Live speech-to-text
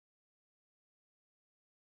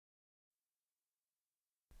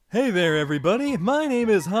Hey there everybody, my name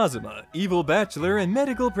is Hazama, evil bachelor and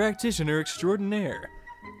medical practitioner extraordinaire.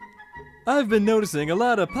 I've been noticing a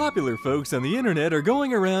lot of popular folks on the internet are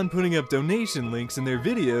going around putting up donation links in their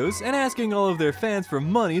videos and asking all of their fans for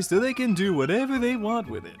money so they can do whatever they want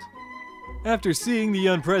with it. After seeing the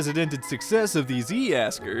unprecedented success of these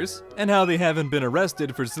e-askers, and how they haven't been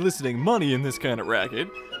arrested for soliciting money in this kind of racket,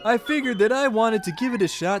 I figured that I wanted to give it a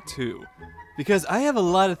shot too. Because I have a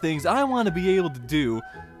lot of things I want to be able to do,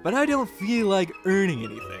 but I don't feel like earning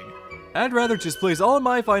anything. I'd rather just place all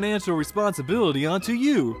my financial responsibility onto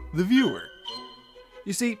you, the viewer.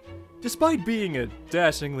 You see, despite being a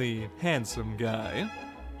dashingly handsome guy,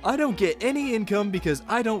 I don't get any income because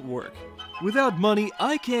I don't work. Without money,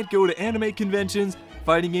 I can't go to anime conventions,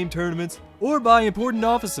 fighting game tournaments, or buy important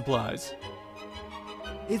office supplies.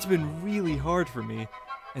 It's been really hard for me,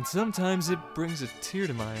 and sometimes it brings a tear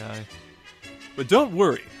to my eye. But don't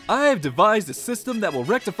worry, I have devised a system that will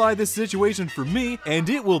rectify this situation for me, and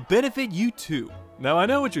it will benefit you too. Now I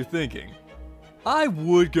know what you're thinking. I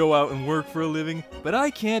would go out and work for a living, but I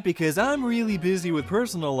can't because I'm really busy with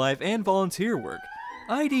personal life and volunteer work.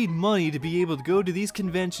 I need money to be able to go to these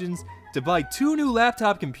conventions, to buy 2 new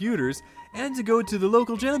laptop computers, and to go to the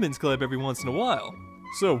local gentlemen's club every once in a while.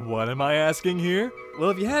 So what am I asking here?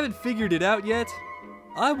 Well, if you haven't figured it out yet,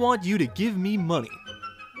 I want you to give me money.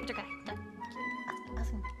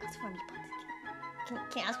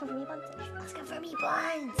 Can you ask him for me buns? Ask him for me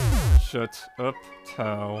buns! Shut up,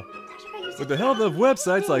 Tao. With the help of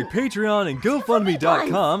websites like Patreon and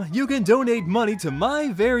GoFundMe.com, you can donate money to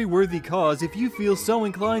my very worthy cause if you feel so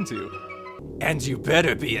inclined to. And you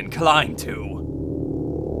better be inclined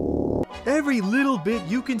to. Every little bit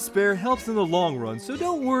you can spare helps in the long run, so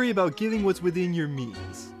don't worry about giving what's within your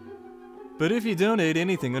means. But if you donate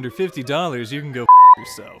anything under $50, you can go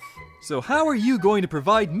yourself. So how are you going to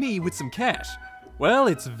provide me with some cash? Well,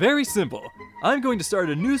 it's very simple. I'm going to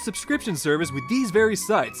start a new subscription service with these very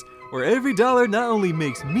sites, where every dollar not only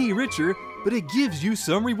makes me richer, but it gives you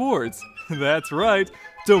some rewards. That's right,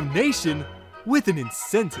 donation with an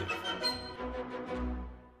incentive.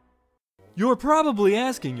 You're probably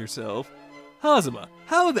asking yourself, Hazama,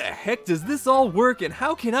 how the heck does this all work and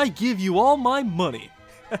how can I give you all my money?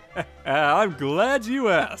 I'm glad you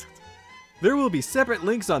asked. There will be separate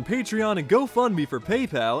links on Patreon and GoFundMe for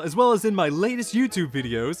PayPal, as well as in my latest YouTube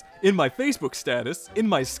videos, in my Facebook status, in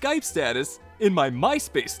my Skype status, in my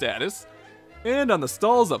MySpace status, and on the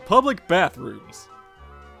stalls of public bathrooms.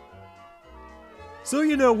 So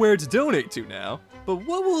you know where to donate to now, but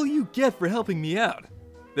what will you get for helping me out?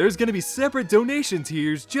 There's gonna be separate donation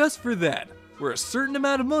tiers just for that, where a certain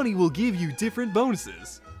amount of money will give you different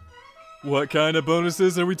bonuses. What kind of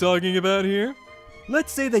bonuses are we talking about here?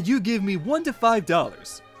 Let's say that you give me $1 to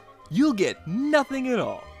 $5. You'll get nothing at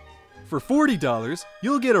all. For $40,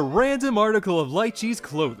 you'll get a random article of Light Cheese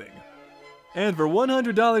clothing. And for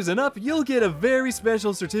 $100 and up, you'll get a very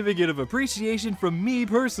special certificate of appreciation from me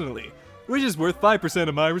personally, which is worth 5%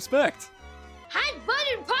 of my respect. Hot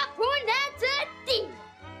buttered popcorn, that's a thing!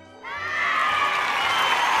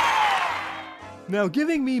 Now,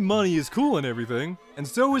 giving me money is cool and everything, and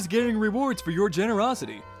so is getting rewards for your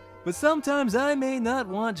generosity. But sometimes I may not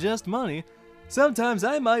want just money. Sometimes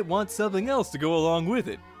I might want something else to go along with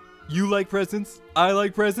it. You like presents? I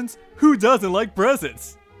like presents? Who doesn't like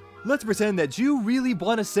presents? Let's pretend that you really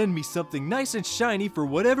want to send me something nice and shiny for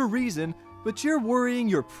whatever reason, but you're worrying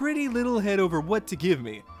your pretty little head over what to give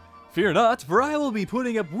me. Fear not, for I will be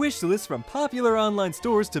putting up wish lists from popular online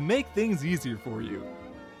stores to make things easier for you.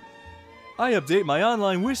 I update my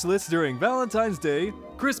online wish lists during Valentine's Day,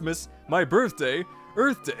 Christmas, my birthday,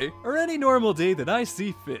 Earth Day, or any normal day that I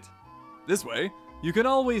see fit. This way, you can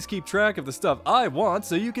always keep track of the stuff I want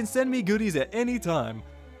so you can send me goodies at any time.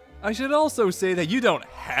 I should also say that you don't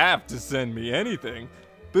have to send me anything,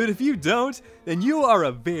 but if you don't, then you are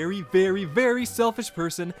a very, very, very selfish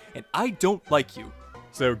person and I don't like you.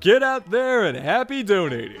 So get out there and happy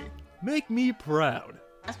donating. Make me proud.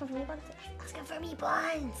 Ask him for me buns. Ask him for me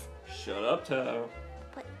buns! Shut up, Tao.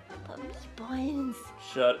 But me buns.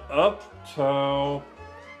 Shut up, Tao.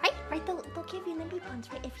 Right, they'll give you the meat buns,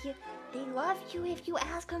 right? They love you if you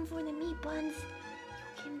ask them for the meat buns.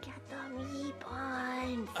 You can get the meat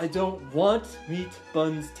buns. I don't want meat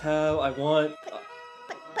buns, Tao. I want...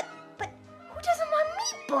 But who doesn't want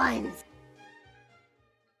meat buns?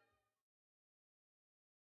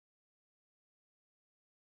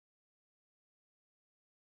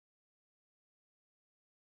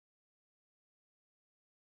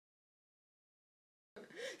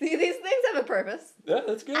 These things have a purpose. Yeah,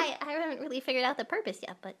 that's good. I haven't really figured out the purpose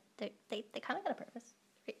yet, but they kind of got a purpose.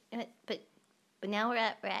 But now we're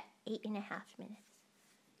at 8.5 minutes.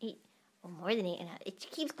 8. Oh, more than 8 and a half. It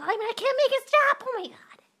keeps climbing. I can't make it stop. Oh my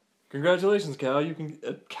god. Congratulations, cow. You can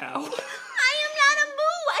cow. I am not a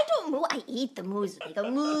moo. I don't moo. I eat the moos. I go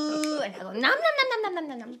moo, and I go nom nom nom nom nom nom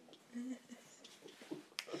nom nom.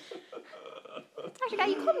 Dr. Guy,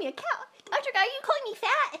 you called me a cow. Dr. Guy, you calling me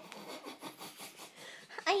fat?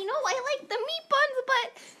 I know I like the meat buns,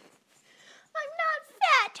 but I'm not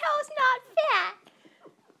fat. Tao's not fat.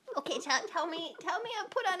 Okay, tell me I've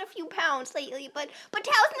put on a few pounds lately, but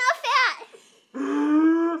Tao's not fat.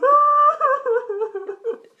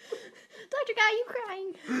 Dr. Guy, you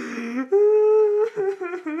crying?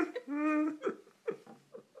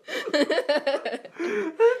 I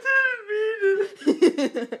didn't mean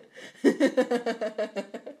it.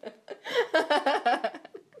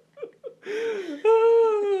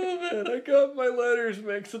 Oh man, I got my letters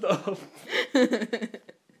mixed up.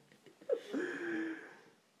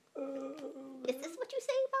 Is this what you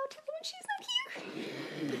say about Tao when she's not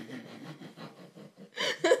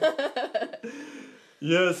here?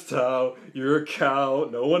 Yes, Tao, you're a cow.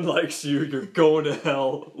 No one likes you. You're going to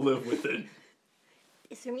hell. Live with it.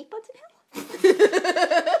 Is there meat buns in hell?